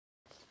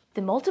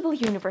The multiple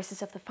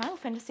universes of the Final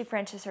Fantasy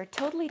franchise are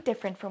totally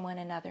different from one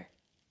another.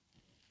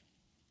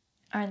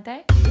 Aren't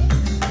they?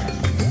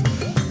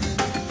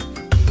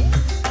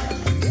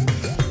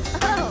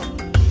 Oh!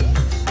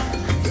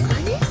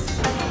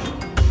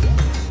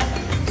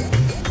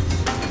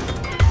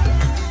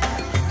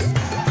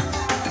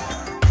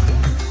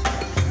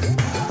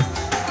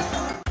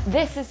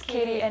 This is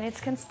Kitty and it's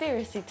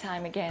conspiracy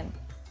time again.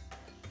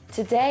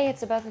 Today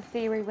it's about the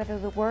theory whether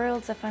the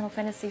worlds of Final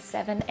Fantasy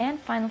 7 and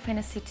Final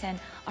Fantasy 10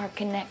 are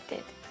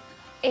connected.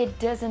 It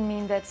doesn't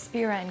mean that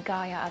Spira and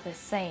Gaia are the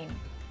same.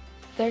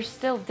 They're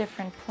still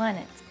different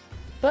planets,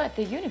 but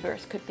the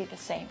universe could be the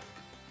same.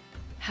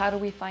 How do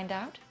we find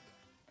out?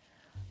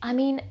 I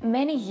mean,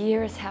 many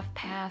years have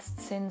passed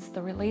since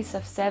the release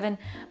of 7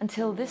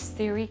 until this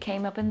theory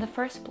came up in the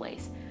first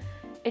place.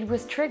 It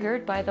was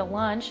triggered by the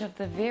launch of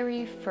the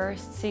very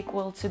first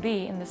sequel to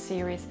be in the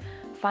series,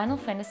 Final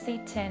Fantasy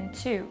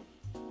X-2.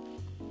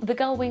 The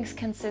Gullwings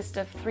consist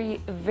of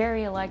 3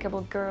 very likable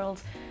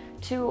girls,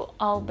 2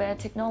 all-bad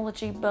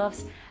technology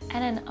buffs,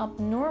 and an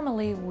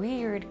abnormally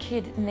weird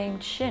kid named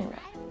Shinra.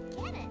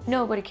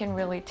 Nobody can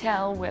really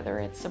tell whether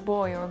it's a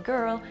boy or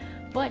girl,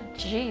 but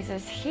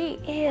Jesus, he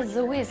is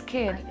a whiz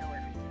kid.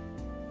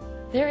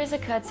 There is a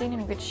cutscene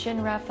in which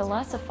Shinra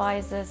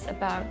philosophizes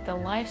about the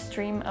live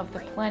stream of the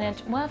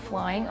planet while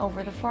flying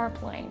over the far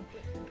plane.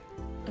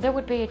 There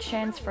would be a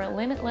chance for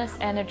limitless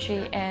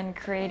energy and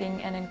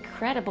creating an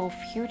incredible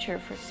future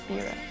for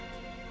Spira.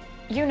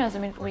 Yuna's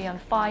immediately on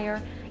fire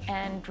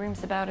and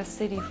dreams about a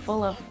city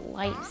full of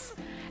lights,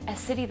 a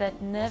city that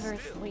never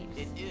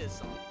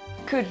sleeps.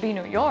 Could be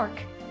New York,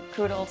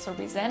 could also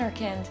be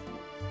Xanarkand,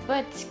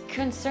 but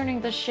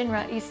concerning the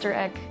Shinra Easter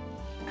egg,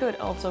 could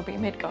also be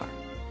Midgar.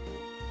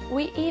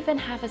 We even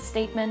have a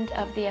statement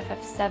of the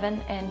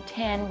FF7 and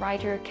 10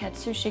 writer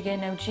Katsushige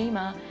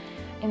Nojima.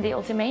 In the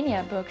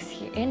Ultimania books,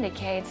 he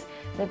indicates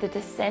that the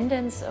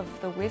descendants of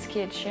the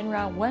WizKid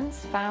Shinra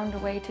once found a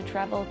way to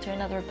travel to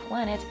another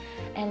planet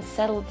and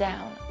settle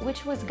down,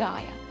 which was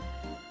Gaia.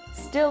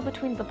 Still,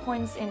 between the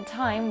points in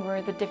time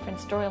where the different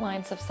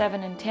storylines of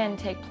 7 and 10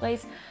 take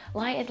place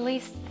lie at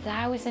least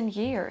 1,000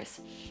 years.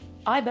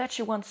 I bet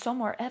you want some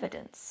more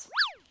evidence.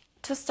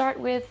 To start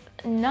with,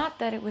 not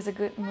that it was a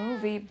good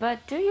movie,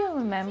 but do you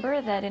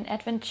remember that in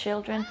Advent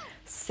Children,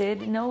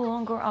 Sid no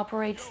longer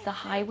operates the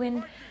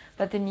Highwind,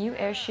 but the new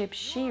airship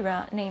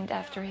She-Ra, named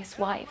after his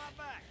wife?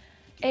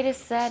 It is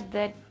said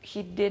that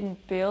he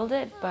didn't build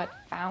it, but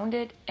found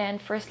it,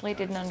 and firstly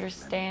didn't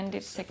understand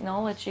its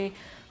technology,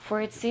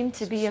 for it seemed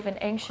to be of an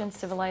ancient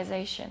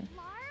civilization.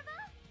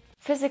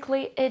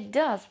 Physically, it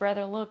does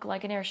rather look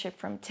like an airship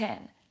from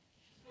 10.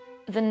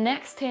 The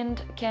next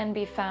hint can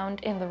be found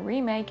in the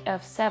remake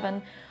of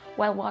 7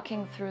 while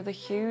walking through the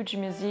huge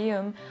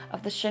museum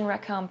of the Shinra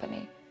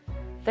Company.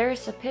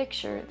 There's a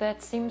picture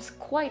that seems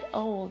quite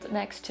old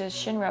next to a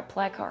Shinra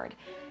placard.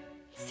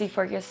 See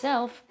for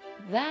yourself,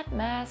 that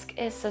mask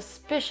is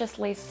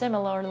suspiciously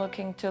similar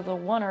looking to the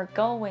one our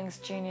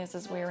Gullwings genius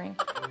is wearing.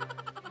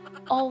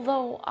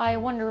 Although I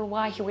wonder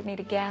why he would need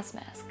a gas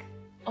mask.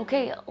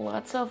 Okay,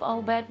 lots of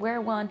all-bad wear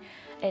one,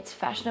 it's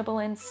fashionable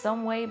in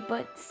some way,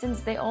 but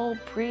since they all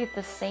breathe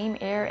the same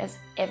air as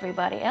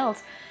everybody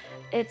else,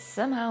 it's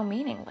somehow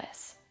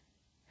meaningless.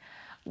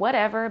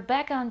 Whatever,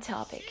 back on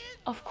topic.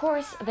 Of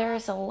course, there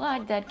is a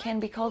lot that can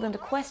be called into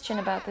question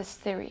about this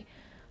theory.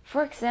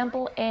 For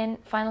example, in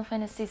Final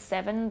Fantasy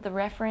VII, the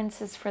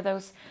references for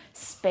those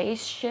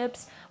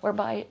spaceships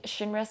whereby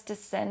Shinra's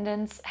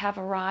descendants have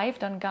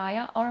arrived on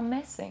Gaia are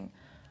missing.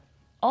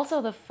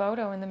 Also, the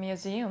photo in the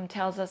museum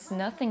tells us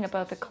nothing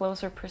about the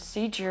closer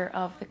procedure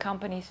of the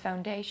company's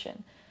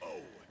foundation.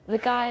 The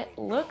guy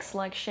looks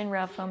like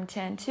Shinra from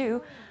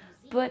 10-2,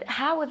 but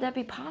how would that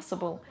be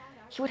possible?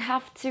 He would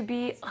have to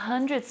be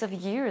hundreds of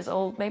years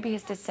old. Maybe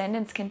his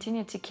descendants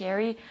continue to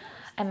carry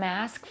a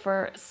mask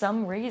for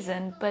some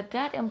reason, but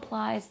that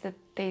implies that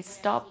they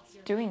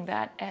stopped doing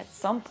that at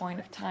some point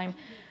of time.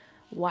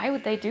 Why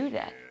would they do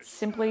that?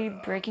 Simply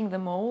breaking the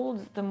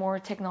mold the more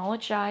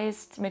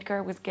technologized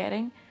Midgar was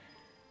getting?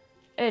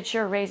 It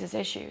sure raises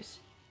issues.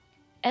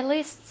 At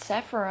least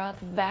Sephiroth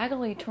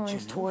vaguely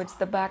turns towards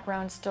the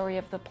background story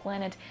of the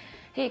planet.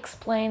 He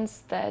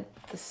explains that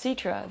the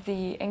Cetra,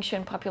 the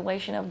ancient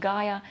population of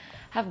Gaia,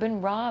 have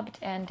been robbed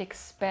and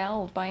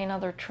expelled by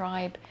another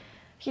tribe.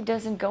 He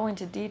doesn't go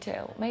into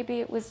detail. Maybe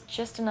it was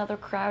just another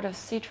crowd of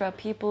Cetra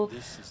people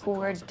who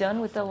were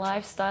done with the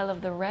lifestyle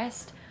of the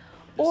rest,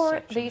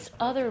 or these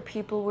other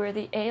people were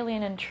the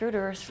alien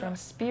intruders from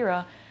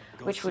Spira,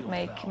 which would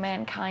make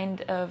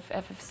mankind of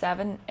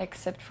FF7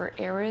 except for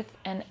Aerith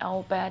an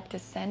all-bad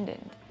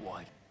descendant.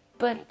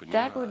 But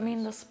that would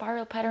mean the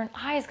spiral pattern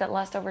eyes got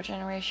lost over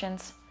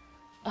generations.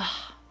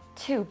 Ugh,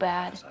 too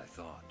bad.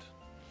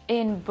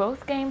 In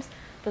both games,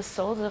 the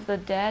souls of the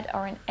dead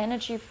are an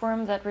energy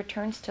form that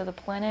returns to the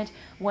planet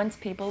once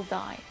people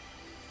die.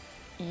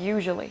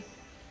 Usually.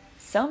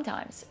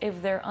 Sometimes,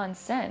 if they're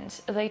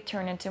unsent, they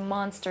turn into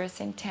monsters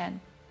in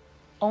 10.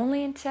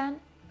 Only in 10?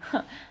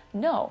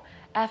 No,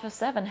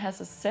 FF7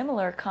 has a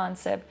similar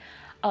concept.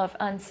 of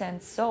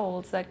unsent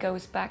souls that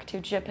goes back to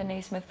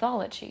Japanese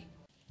mythology.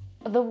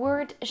 The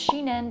word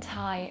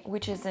shinentai,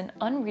 which is an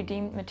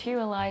unredeemed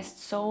materialized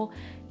soul,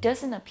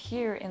 doesn't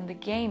appear in the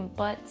game,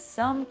 but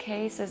some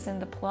cases in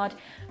the plot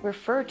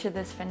refer to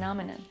this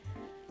phenomenon.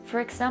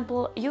 For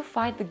example, you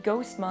fight the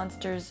ghost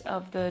monsters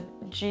of the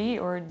Ji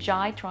or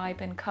Jai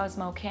tribe in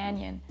Cosmo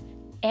Canyon.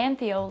 And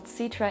the old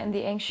Citra in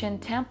the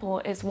ancient temple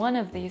is one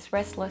of these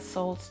restless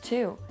souls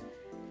too.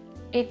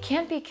 It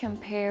can't be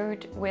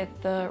compared with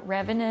the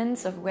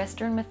revenants of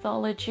Western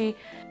mythology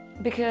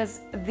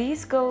because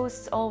these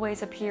ghosts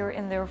always appear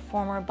in their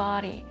former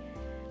body.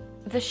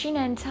 The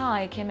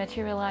Shinentai can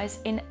materialize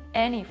in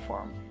any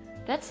form.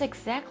 That's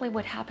exactly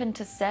what happened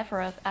to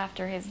Sephiroth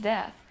after his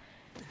death.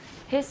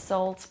 His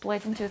soul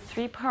split into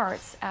 3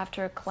 parts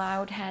after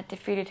Cloud had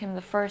defeated him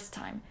the first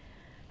time.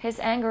 His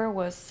anger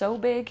was so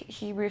big,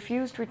 he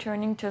refused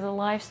returning to the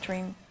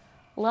livestream.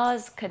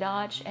 Luz,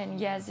 Kadaj, and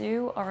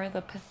Yazoo are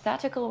the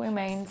pathetical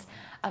remains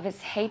of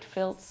his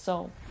hate-filled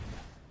soul.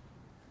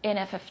 In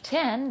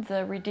FF10,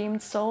 the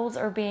redeemed souls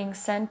are being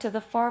sent to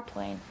the Far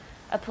Plane,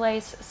 a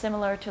place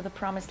similar to the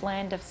Promised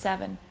Land of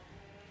 7.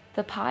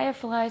 The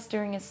fireflies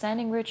during his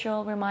sending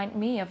ritual remind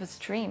me of his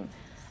dream,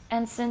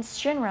 and since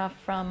Shinra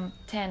from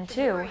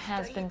 10-2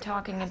 has been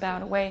talking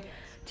about a way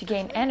to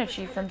gain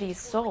energy from these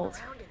souls,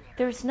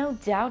 there's no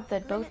doubt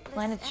that both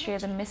planets share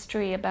the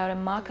mystery about a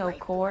Mako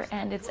core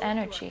and its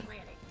energy.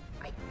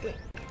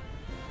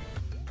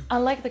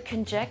 Unlike the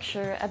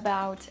conjecture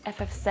about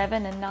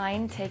FF7 and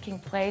 9 taking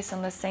place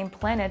on the same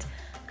planet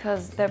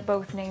because they're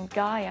both named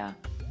Gaia,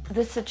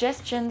 the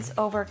suggestions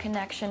over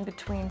connection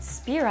between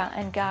Spira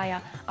and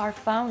Gaia are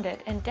founded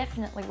and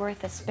definitely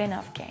worth a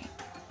spin-off game.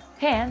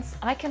 Hence,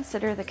 I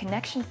consider the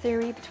connection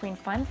theory between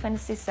Final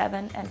Fantasy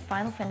VII and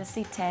Final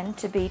Fantasy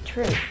X to be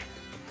true.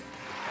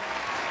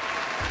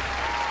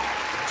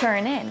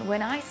 Turn in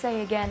when I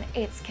say again,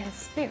 it's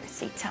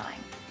conspiracy time.